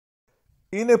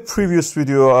In a previous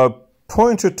video, I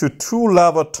pointed to two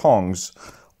lava tongues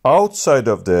outside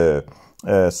of the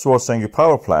Svartsengi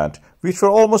power plant, which were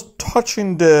almost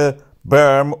touching the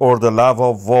berm or the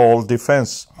lava wall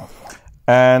defense.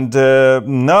 And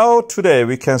now today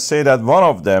we can say that one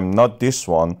of them, not this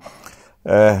one,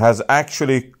 has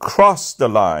actually crossed the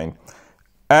line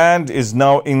and is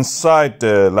now inside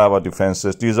the lava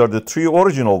defenses. These are the three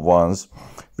original ones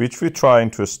which we're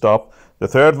trying to stop. The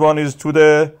third one is to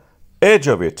the edge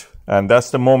of it, and that's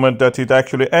the moment that it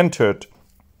actually entered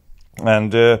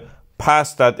and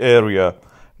past that area.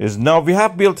 Is now we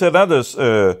have built another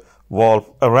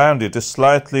wall around it, is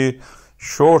slightly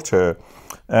shorter,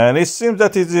 and it seems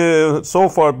that it so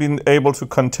far been able to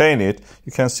contain it.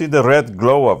 You can see the red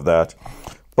glow of that.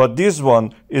 But this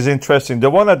one is interesting.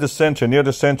 The one at the center, near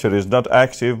the center, is not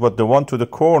active, but the one to the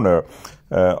corner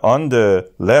on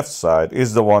the left side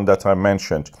is the one that I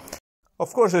mentioned.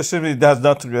 Of course, it simply does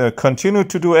not continue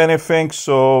to do anything,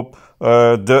 so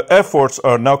the efforts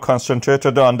are now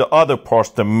concentrated on the other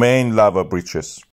parts, the main lava breaches.